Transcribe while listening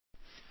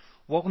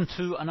Welcome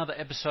to another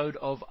episode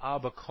of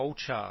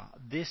Arboriculture.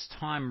 This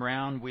time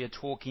round we are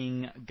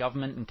talking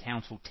government and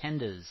council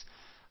tenders.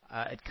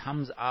 It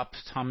comes up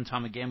time and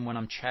time again when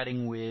I'm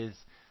chatting with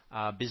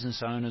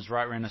business owners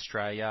right around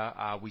Australia.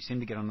 We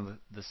seem to get on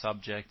the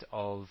subject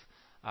of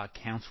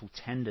council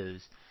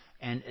tenders,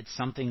 and it's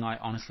something I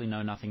honestly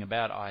know nothing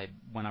about.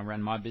 When I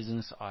ran my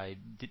business, I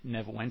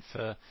never went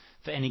for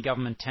any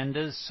government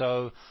tenders,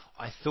 so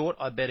I thought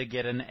I'd better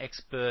get an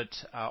expert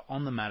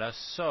on the matter.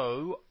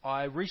 So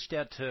I reached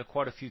out to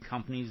quite a few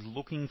companies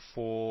looking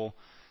for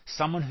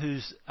someone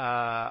who's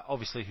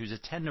obviously who's a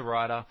tender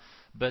writer,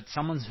 but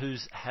someone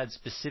who's had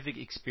specific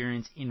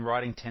experience in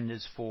writing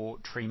tenders for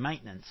tree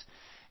maintenance.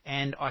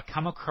 And I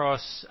come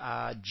across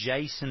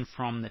Jason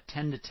from the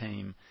tender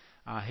team.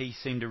 He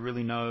seemed to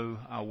really know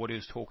what he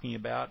was talking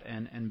about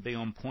and be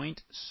on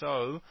point.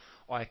 So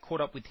I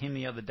caught up with him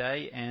the other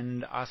day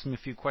and asked him a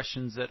few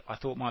questions that I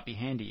thought might be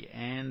handy.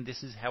 And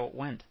this is how it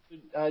went.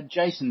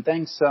 Jason,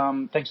 thanks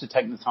for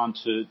taking the time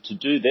to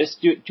do this.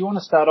 Do you want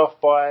to start off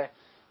by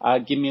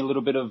giving me a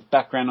little bit of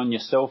background on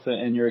yourself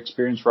and your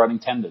experience writing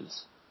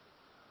tenders?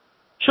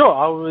 Sure.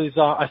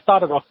 I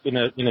started off in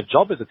a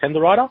job as a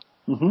tender writer,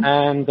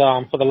 and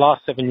for the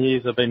last 7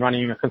 years I've been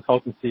running a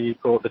consultancy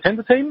called the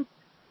Tender Team.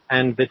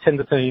 And the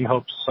tender team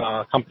helps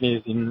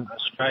companies in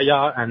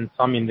Australia and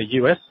some in the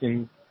US,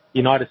 in the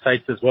United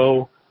States as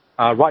well,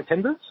 write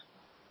tenders.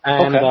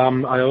 And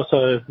I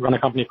also run a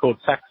company called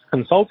Sachs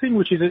Consulting,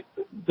 which is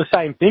the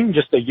same thing,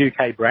 just a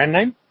UK brand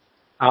name.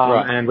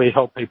 And we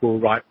help people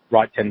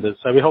write tenders.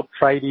 So we help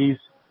tradies,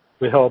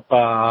 we help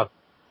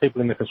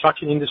people in the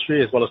construction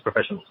industry as well as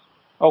professionals.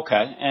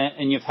 Okay,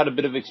 and you've had a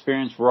bit of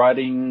experience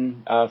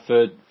writing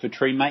for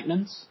tree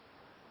maintenance?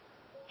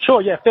 Sure,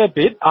 yeah, fair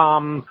bit.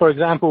 For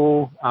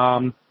example,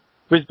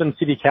 Brisbane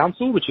City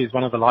Council, which is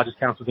one of the largest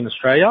councils in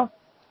Australia,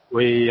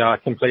 we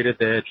completed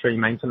their tree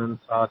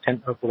maintenance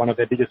tender for one of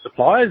their biggest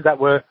suppliers that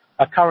were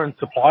a current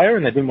supplier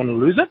and they didn't want to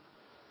lose it.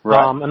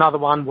 Right. Another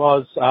one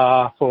was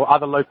for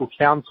other local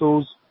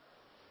councils,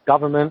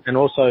 government and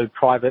also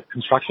private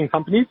construction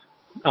companies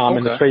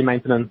and the tree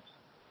maintenance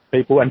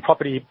people and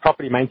property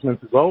maintenance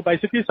as well,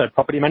 basically, so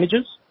property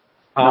managers.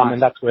 And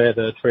that's where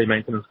the tree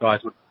maintenance guys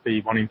would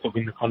be wanting to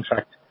win the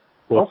contract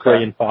for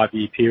 3 and 5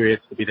 year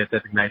periods to be their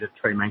designated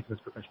tree maintenance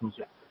professionals.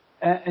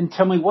 And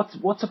tell me,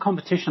 what's a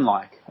competition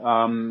like?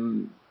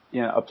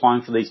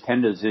 Applying for these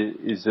tenders,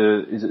 is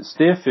it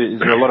stiff? Is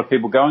there a lot of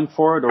people going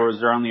for it, or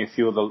is there only a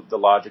few of the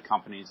larger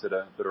companies that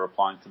are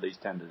applying for these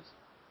tenders?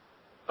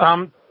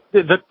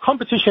 The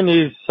competition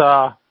is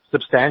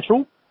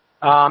substantial.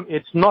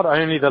 It's not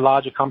only the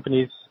larger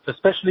companies,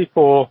 especially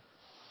for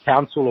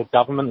council or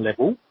government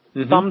level.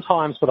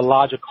 Sometimes for the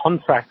larger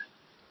contracts,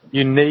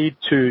 you need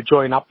to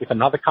join up with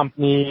another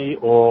company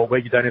or where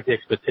you don't have the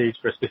expertise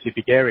for a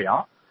specific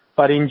area.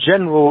 But in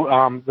general,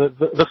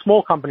 the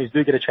small companies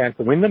do get a chance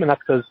to win them, and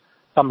that's because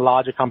some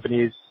larger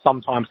companies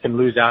sometimes can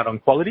lose out on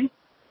quality.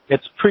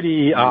 It's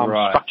pretty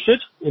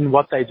structured in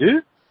what they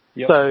do.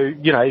 Yep. So,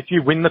 if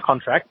you win the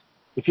contract,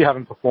 if you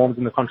haven't performed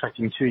in the contract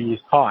in 2 years'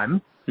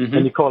 time,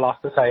 then you call us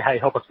to say, hey,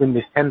 help us win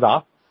this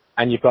tender,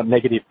 and you've got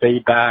negative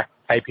feedback,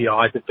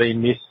 KPIs have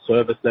been missed,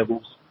 service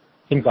levels,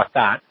 things like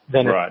that,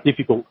 then it's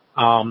difficult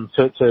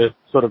to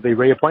sort of be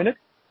reappointed.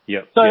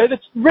 So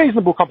it's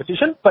reasonable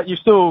competition, but you've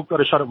still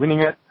got a shot at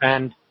winning it.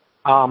 And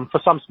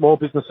for some small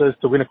businesses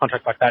to win a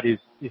contract like that is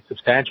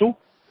substantial.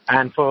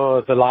 And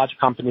for the large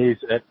companies,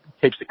 it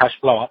keeps the cash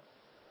flow up.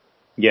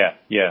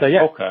 So,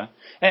 okay.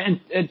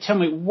 And tell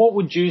me, what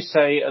would you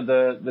say are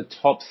the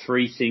top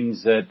 3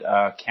 things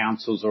that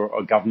councils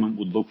or government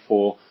would look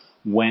for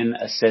when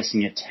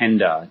assessing a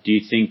tender? Do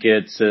you think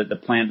it's the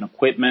plant and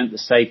equipment, the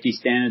safety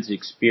standards, the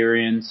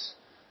experience?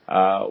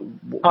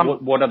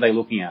 What are they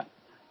looking at?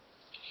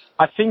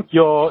 I think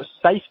your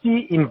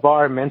safety,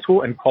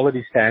 environmental and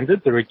quality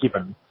standards are a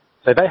given.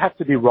 So they have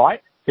to be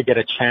right to get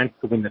a chance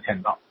to win the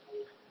tender.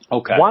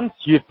 Okay. Once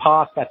you've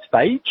passed that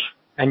stage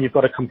and you've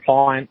got a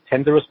compliant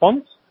tender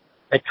response,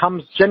 it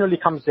generally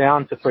comes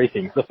down to 3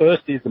 things. The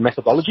first is the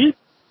methodology,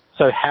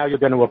 so how you're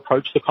going to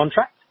approach the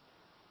contract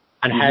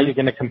and how you're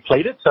going to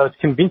complete it. So it's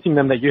convincing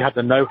them that you have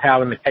the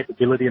know-how and the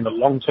capability and the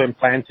long-term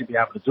plan to be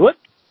able to do it.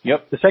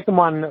 The second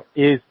one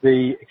is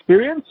the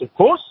experience, of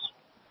course,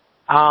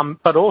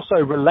 but also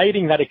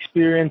relating that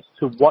experience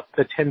to what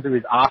the tender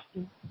is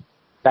asking.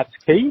 That's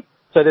key.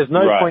 So there's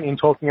no point in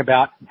talking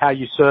about how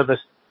you service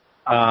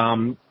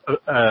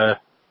a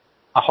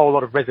whole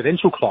lot of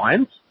residential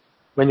clients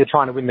when you're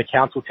trying to win the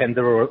council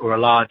tender or a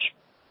large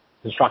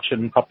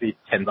construction property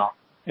tender.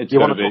 You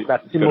want to talk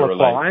about similar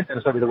clients and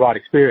it's got to be the right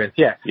experience.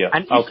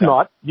 And if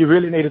not, you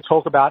really need to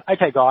talk about,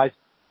 okay guys,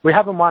 we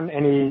haven't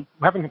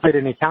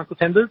completed any council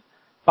tenders,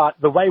 but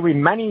the way we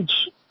manage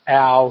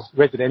our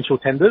residential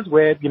tenders,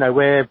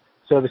 we're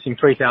servicing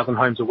 3,000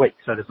 homes a week,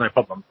 so there's no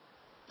problem.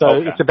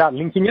 So it's about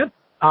linking it.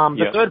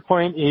 The third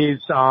point is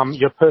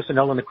your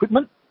personnel and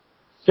equipment.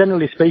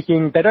 Generally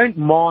speaking, they don't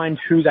mind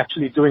who's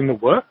actually doing the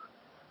work,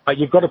 but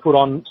you've got to put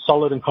on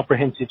solid and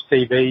comprehensive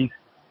CVs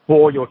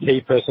for your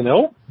key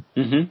personnel.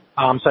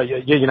 Mm-hmm. So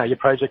your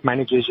project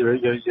managers, your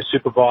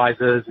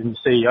supervisors and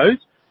CEOs,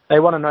 they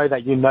want to know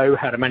that you know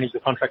how to manage the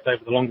contract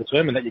over the longer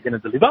term and that you're going to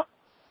deliver.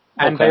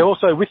 And they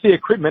also, with the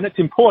equipment, it's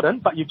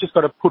important, but you've just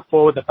got to put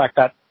forward the fact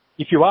that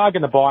if you are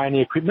going to buy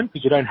any equipment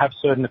because you don't have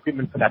certain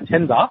equipment for that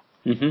tender,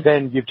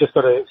 then you've just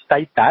got to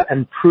state that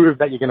and prove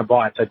that you're going to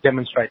buy it. So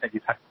demonstrate that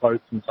you've had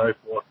quotes and so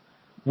forth.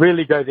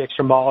 Really go the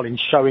extra mile in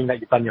showing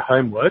that you've done your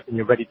homework and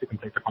you're ready to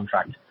complete the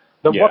contract.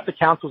 But what the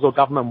councils or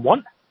government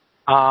want,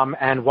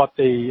 and what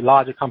the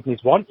larger companies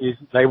want is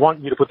they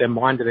want you to put their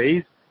mind at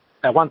ease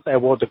that once they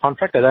award the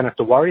contract, they don't have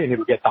to worry and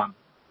it'll get done.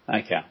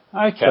 Okay.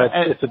 So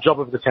it's the job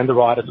of the tender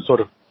writer to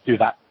sort of do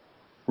that.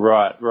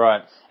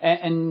 Right.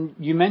 And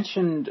you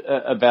mentioned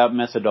about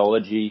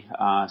methodology,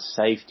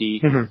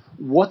 safety.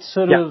 What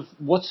sort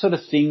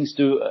of things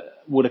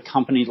would a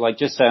company, like,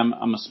 just say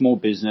I'm a small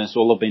business,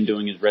 all I've been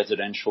doing is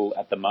residential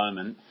at the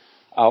moment.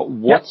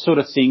 What sort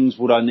of things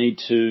would I need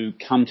to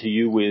come to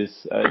you with?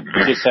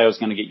 Just say I was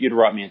going to get you to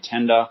write me a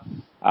tender,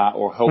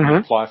 or help me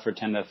apply for a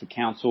tender for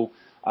council.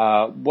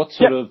 What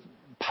sort of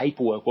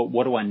paperwork?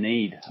 What do I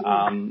need?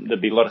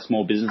 There'd be a lot of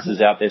small businesses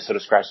out there sort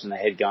of scratching their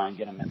head going,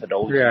 get a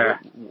methodology. Yeah.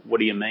 What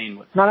do you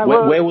mean?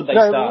 Where would they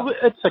start?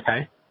 It's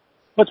okay.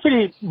 Well, it's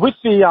pretty, with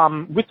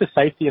the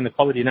safety and the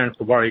quality, you don't have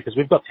to worry because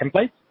we've got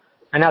templates,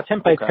 and our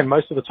templates can,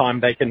 most of the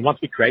time, once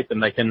we create them,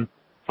 they can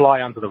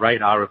fly under the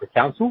radar of the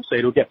council, so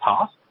it'll get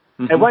passed.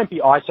 It won't be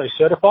ISO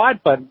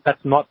certified, but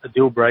that's not a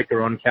deal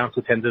breaker on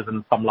council tenders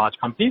and some large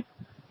companies.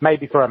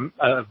 Maybe for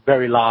a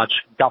very large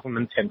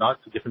government tender,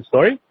 it's a different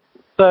story.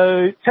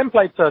 So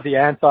templates are the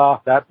answer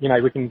that,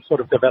 we can sort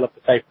of develop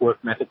the safe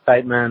work method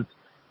statements,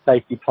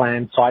 safety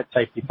plans, site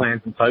safety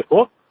plans and so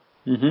forth.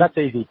 That's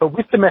easy. But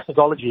with the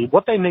methodology,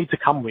 what they need to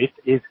come with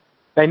is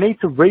they need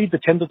to read the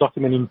tender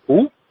document in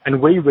full, and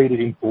we read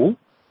it in full,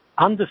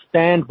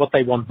 understand what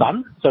they want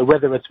done. So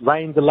whether it's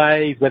rain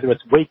delays, whether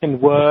it's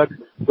weekend work,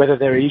 whether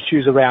there are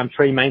issues around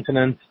tree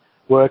maintenance,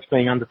 works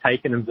being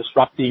undertaken and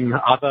disrupting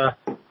other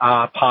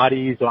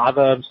parties or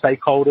other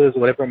stakeholders or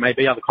whatever it may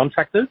be, other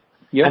contractors.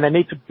 Yep. And they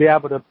need to be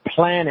able to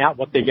plan out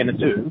what they're going to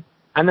do.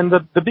 And then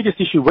the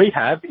biggest issue we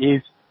have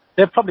is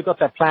they've probably got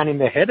that plan in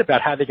their head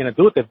about how they're going to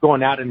do it. They've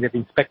gone out and they've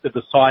inspected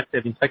the site,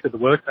 they've inspected the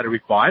works that are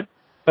required.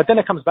 But then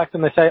it comes back to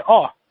them and they say,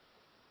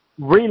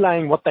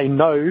 relaying what they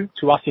know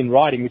to us in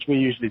writing, which we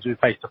usually do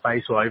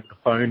face-to-face or over the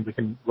phone, we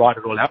can write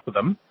it all out for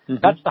them.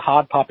 That's the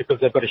hard part because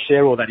they've got to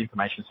share all that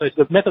information. So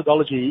the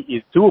methodology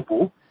is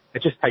doable.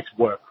 It just takes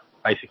work,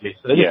 basically.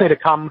 So they just need to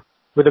come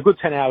with a good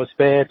 10 hours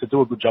spare to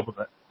do a good job of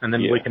it, and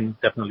then we can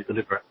definitely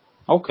deliver it.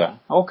 Okay.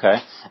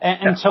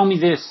 And tell me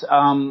this,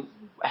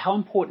 how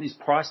important is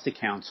price to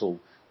council?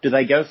 Do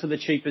they go for the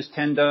cheapest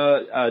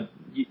tender?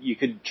 You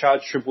could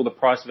charge triple the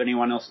price of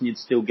anyone else and you'd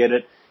still get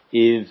it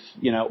if,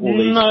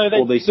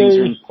 all these things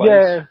are in place?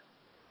 Yeah.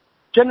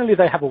 Generally,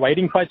 they have a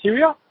weighting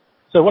criteria.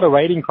 So what a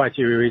weighting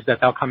criteria is that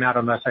they'll come out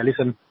and they'll say,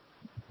 listen,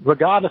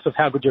 regardless of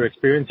how good your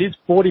experience is,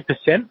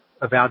 40%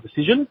 of our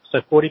decision,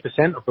 so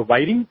 40% of the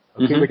weighting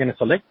of who we're going to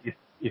select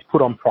is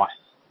put on price.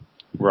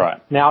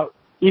 Right. Now,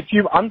 if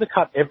you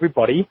undercut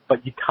everybody,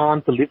 but you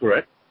can't deliver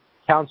it,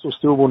 council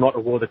still will not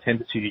award the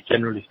tender to you,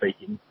 generally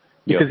speaking.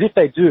 Because if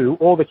they do,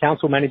 all the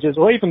council managers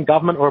or even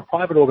government or a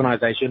private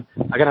organisation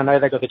are going to know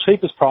they've got the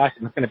cheapest price,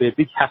 and it's going to be a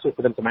big hassle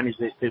for them to manage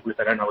these people if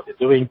they don't know what they're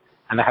doing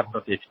and they haven't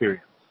got the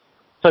experience.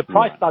 So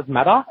price does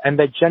matter, and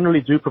they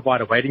generally do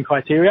provide a weighting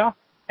criteria.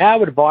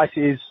 Our advice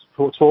is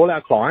to all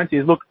our clients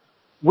is, look,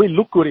 we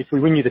look good if we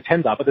win you the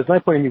tender, but there's no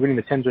point in you winning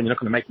the tender and you're not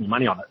going to make any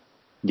money on it.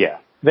 Yeah.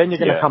 Then you're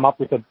going to come up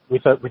with a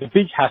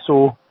big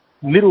hassle,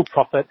 little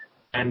profit,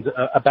 and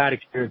a bad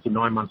experience in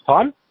 9 months'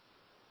 time.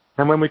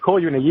 And when we call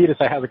you in a year to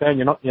say how's it going,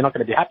 you're not going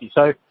to be happy.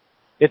 So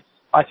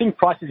I think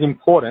price is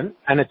important,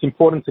 and it's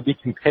important to be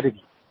competitive.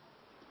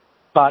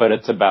 But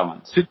it's a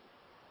balance.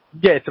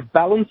 It's a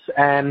balance,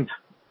 and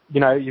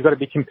you've got to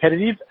be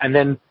competitive and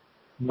then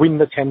win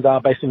the tender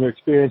based on your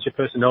experience, your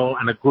personnel,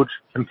 and a good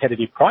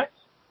competitive price.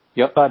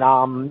 Yep. But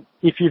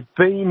if you've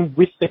been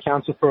with the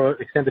council for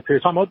an extended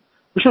period of time,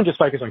 we shouldn't just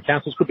focus on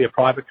councils. Could be a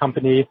private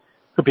company,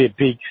 could be a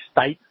big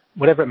state,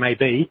 whatever it may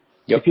be.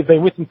 Yep. If you've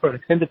been with them for an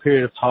extended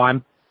period of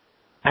time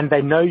and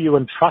they know you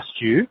and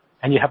trust you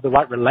and you have the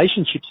right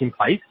relationships in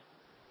place,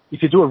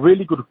 if you do a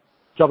really good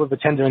job of the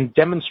tender and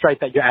demonstrate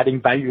that you're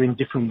adding value in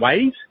different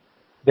ways,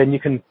 then you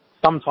can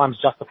sometimes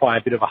justify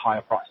a bit of a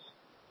higher price.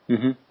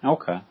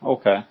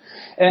 Okay.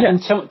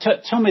 And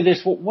tell me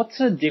this, what's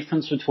the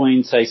difference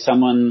between, say,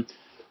 someone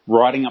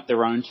writing up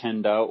their own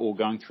tender or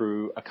going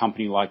through a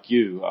company like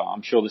you?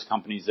 I'm sure there's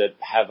companies that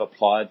have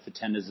applied for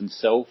tenders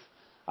themselves,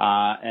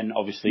 and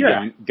obviously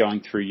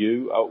going through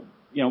you.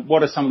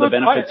 What are some of the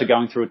benefits of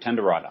going through a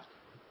tender writer?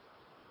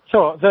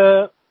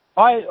 Sure.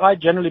 I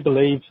generally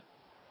believe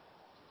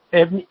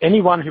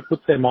anyone who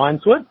puts their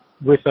mind to it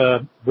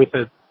with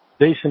a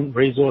decent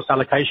resource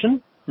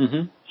allocation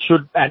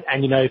should, and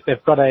if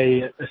they've got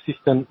a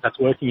assistant that's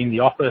working in the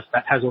office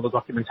that has all the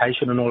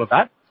documentation and all of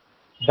that,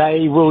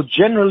 they will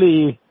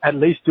generally at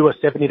least do a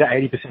 70 to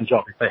 80%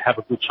 job if they have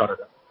a good shot at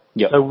it.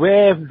 Yep. So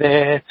we're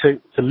there to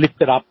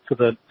lift it up to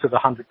the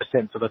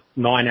 100%, to the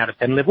 9 out of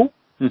 10 level.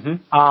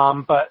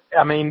 But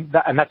I mean,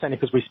 and that's only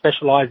because we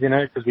specialise in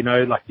it, because we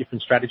know like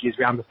different strategies,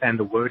 we understand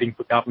the wording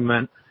for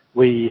government,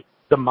 we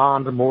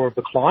demand more of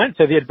the client.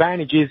 So the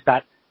advantage is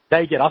that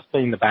they get us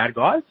being the bad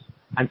guys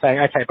and saying,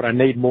 okay, but I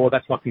need more,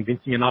 that's not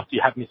convincing enough, do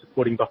you have any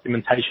supporting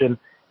documentation?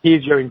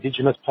 Here's your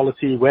Indigenous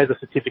policy, where's a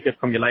certificate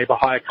from your labour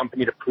hire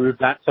company to prove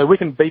that? So we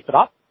can beef it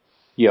up.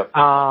 Yep.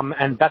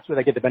 And that's where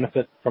they get the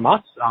benefit from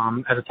us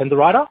as a tender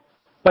writer.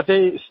 But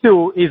there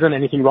still isn't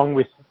anything wrong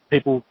with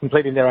people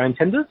completing their own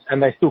tenders,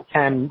 and they still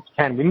can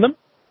win them.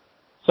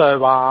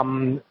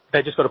 So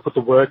they just got to put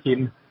the work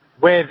in.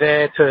 We're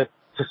there to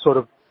sort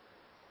of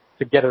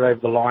to get it over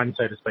the line,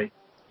 so to speak.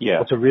 Yeah.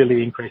 Or to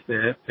really increase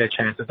their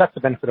chances. That's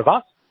the benefit of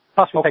us.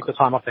 Plus we take the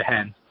time off their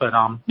hands. But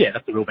yeah,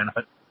 that's the real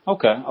benefit.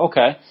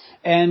 Okay.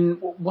 And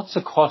what's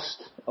the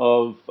cost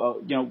of,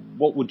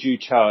 what would you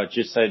charge?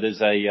 Just say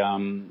there's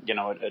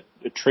a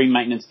tree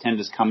maintenance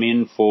tender's come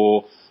in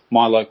for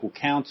my local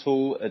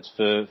council. It's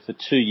for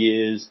 2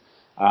 years,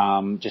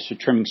 just for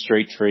trimming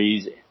street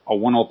trees. I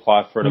want to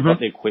apply for it. I've got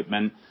the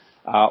equipment.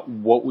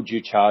 What would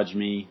you charge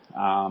me?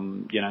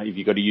 If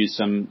you've got to use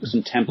some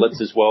templates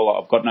as well.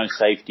 I've got no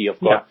safety. I've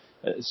got,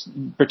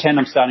 pretend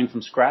I'm starting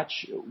from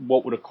scratch.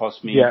 What would it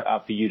cost me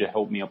for you to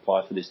help me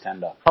apply for this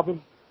tender?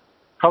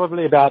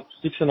 Probably about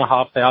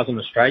 6,500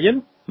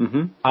 Australian.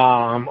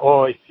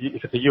 Or if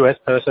it's a US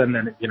person,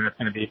 then it's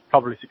going to be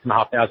probably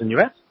 6,500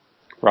 US.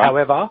 Right.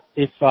 However,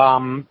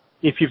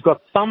 if you've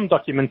got some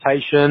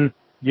documentation,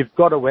 you've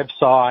got a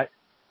website,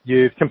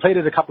 you've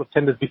completed a couple of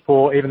tenders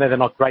before, even though they're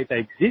not great, they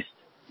exist,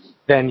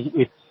 then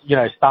it's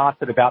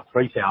starts at about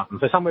 3,000.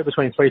 So somewhere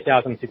between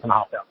 3,000 and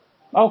 6,500.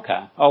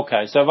 Okay.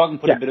 So if I can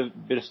put a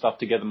bit of stuff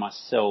together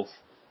myself,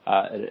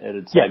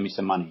 it'd save me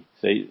some money.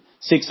 So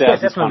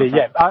 6,000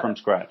 from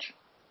scratch.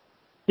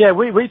 Yeah,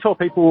 we tell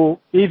people,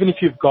 even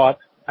if you've got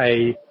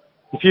a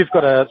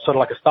sort of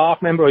like a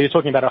staff member, or you're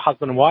talking about a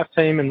husband and wife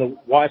team and the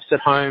wife's at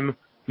home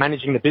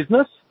managing the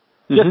business,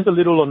 just a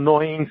little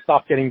annoying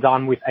stuff getting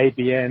done with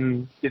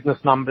ABN,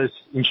 business numbers,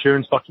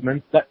 insurance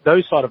documents,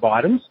 those sort of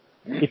items.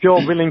 If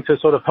you're willing to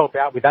sort of help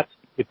out with that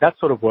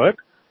sort of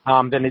work,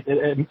 then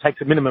it takes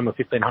a minimum of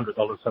 $1,500,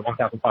 so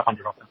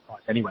 1,500 off that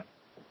price anyway.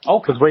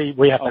 Because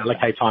we have to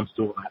allocate time to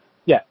do all that.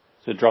 Yeah.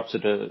 So it drops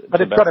it to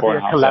but it's got to be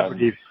a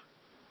collaborative.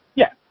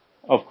 Yeah.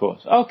 Of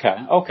course.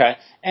 Okay.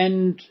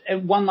 And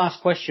one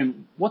last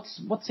question.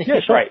 What's the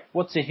hit rate?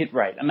 What's the hit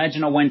rate?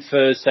 Imagine I went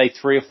for, say,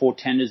 3 or 4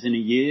 tenders in a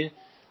year.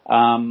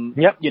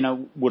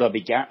 Would I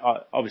be,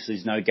 obviously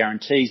there's no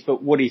guarantees,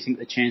 but what do you think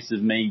the chances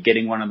of me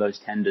getting one of those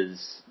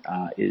tenders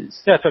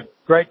is? Yeah, it's a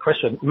great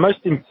question. The most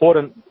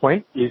important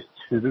point is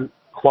to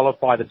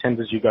qualify the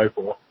tenders you go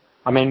for.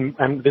 I mean,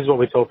 and this is what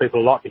we tell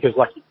people a lot, because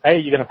like, A,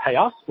 you're going to pay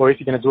us, or if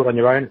you're going to do it on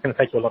your own, it's going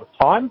to take you a lot of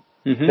time.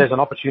 There's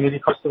an opportunity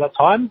cost to that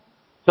time.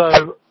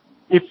 So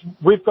if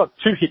we've got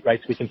 2 hit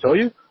rates, we can tell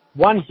you.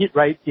 One hit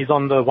rate is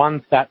on the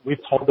ones that we've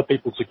told the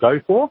people to go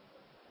for.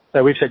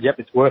 So we've said, yep,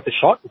 it's worth a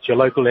shot. It's your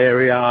local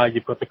area.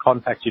 You've got the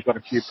contacts. You've got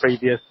a few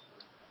previous,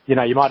 you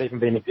might even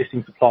be an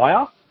existing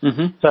supplier.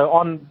 So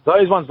on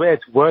those ones where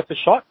it's worth a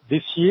shot,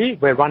 this year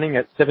we're running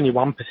at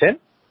 71%.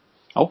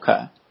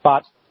 Okay.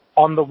 But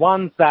on the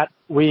ones that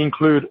we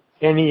include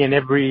any and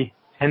every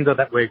tender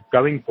that we're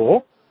going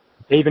for,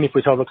 even if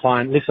we tell the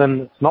client,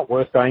 listen, it's not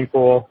worth going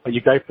for, but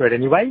you go for it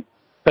anyway.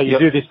 So you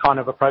do this kind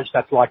of approach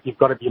that's like you've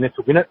got to be in it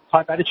to win it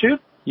type attitude,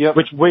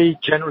 which we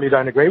generally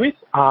don't agree with.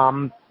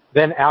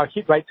 Then our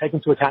hit rate, taking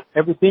into account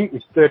everything,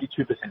 is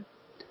 32%.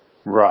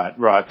 Right.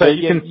 So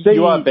you can see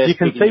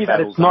that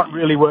it's not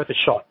really worth a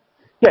shot.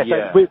 So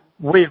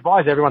we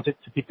advise everyone to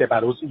pick their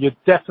battles. You're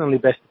definitely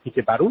best to pick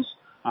your battles.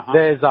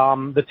 There's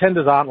the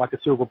tenders aren't like a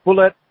silver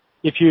bullet.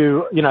 If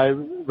you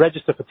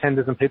register for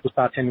tenders and people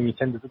start tendering you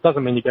tenders, it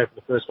doesn't mean you go for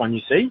the first one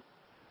you see.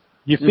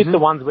 You fit the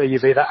ones where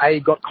you've either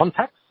got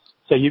contacts,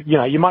 so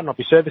you might not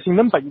be servicing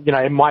them, but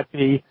it might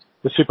be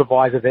the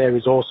supervisor there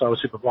is also a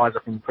supervisor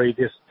from the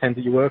previous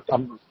tender you worked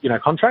on,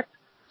 contract.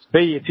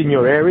 B, it's in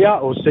your area,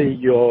 or C,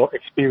 your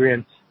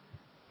experience,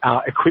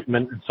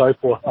 equipment and so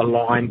forth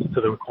aligned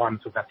to the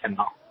requirements of that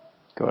tender.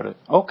 Got it.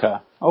 Okay.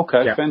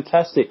 Yeah.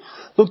 Fantastic.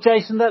 Look,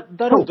 Jason,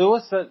 that'll do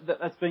us.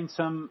 That's been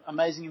some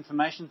amazing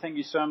information. Thank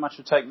you so much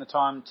for taking the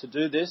time to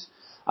do this.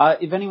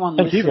 If anyone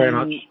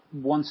listening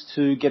wants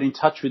to get in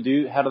touch with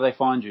you, how do they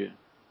find you?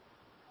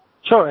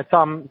 Sure, it's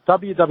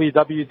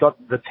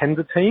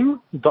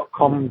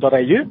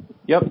www.thetenderteam.com.au.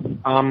 Yep.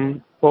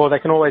 Or they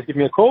can always give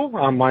me a call.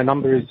 My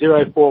number is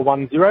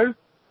 0410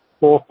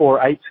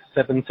 448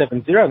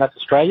 770, and that's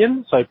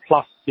Australian. So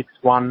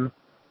 +61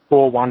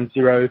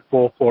 410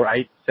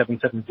 448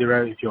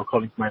 770 if you're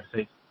calling from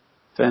overseas.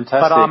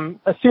 Fantastic. But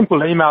a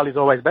simple email is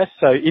always best.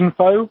 So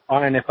info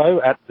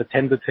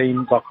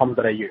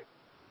 @thetenderteam.com.au.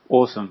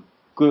 Awesome.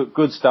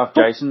 Good stuff,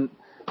 Jason.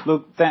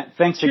 Look,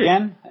 thanks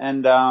again,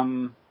 and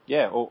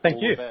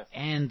thank you.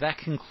 And that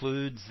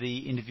concludes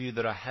the interview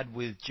that I had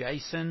with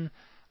Jason.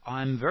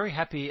 I'm very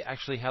happy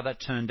actually how that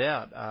turned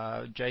out.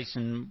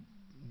 Jason,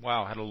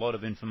 had a lot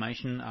of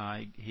information.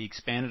 He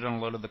expanded on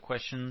a lot of the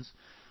questions.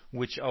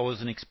 which I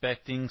wasn't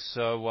expecting.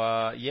 So,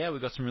 we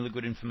got some really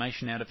good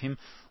information out of him.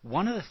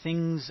 One of the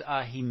things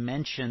he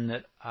mentioned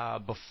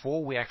that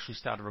before we actually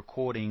started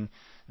recording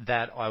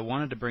that I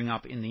wanted to bring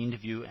up in the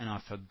interview and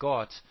I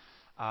forgot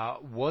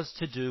was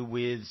to do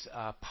with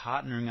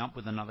partnering up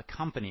with another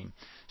company.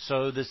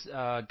 So there's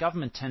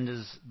government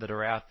tenders that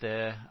are out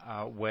there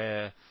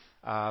where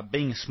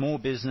being a small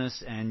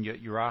business and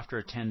you're after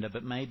a tender,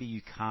 but maybe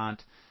you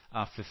can't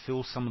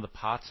fulfill some of the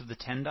parts of the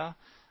tender.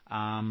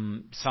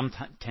 Some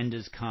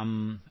tenders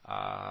come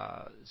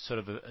sort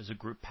of as a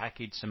group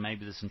package, so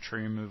maybe there's some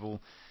tree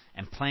removal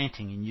and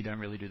planting and you don't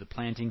really do the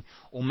planting,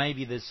 or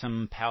maybe there's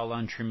some power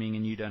line trimming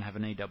and you don't have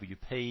an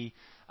EWP.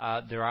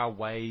 There are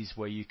ways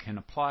where you can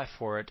apply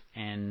for it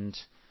and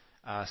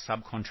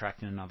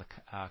subcontract in another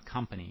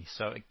company.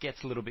 So it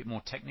gets a little bit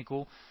more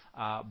technical,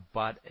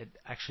 but it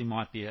actually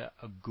might be a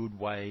good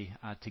way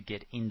to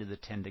get into the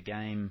tender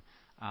game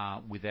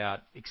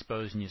without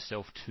exposing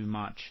yourself too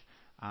much,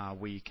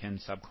 where you can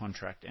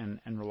subcontract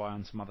and rely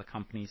on some other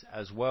companies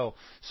as well.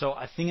 So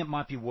I think it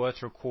might be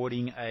worth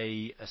recording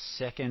a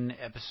second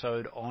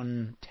episode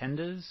on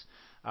tenders.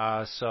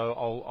 So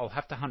I'll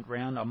have to hunt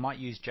around. I might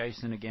use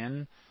Jason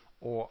again,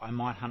 or I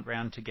might hunt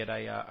around to get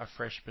a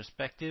fresh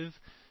perspective.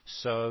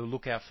 So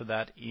look out for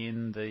that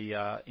in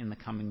the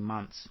coming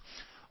months.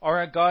 All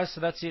right, guys.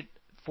 So that's it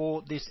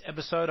for this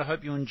episode. I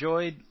hope you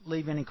enjoyed.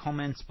 Leave any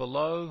comments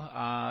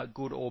below,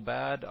 good or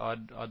bad.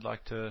 I'd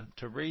like to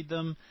read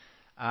them.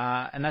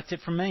 And that's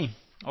it from me.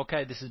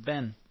 Okay, this is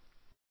Ben.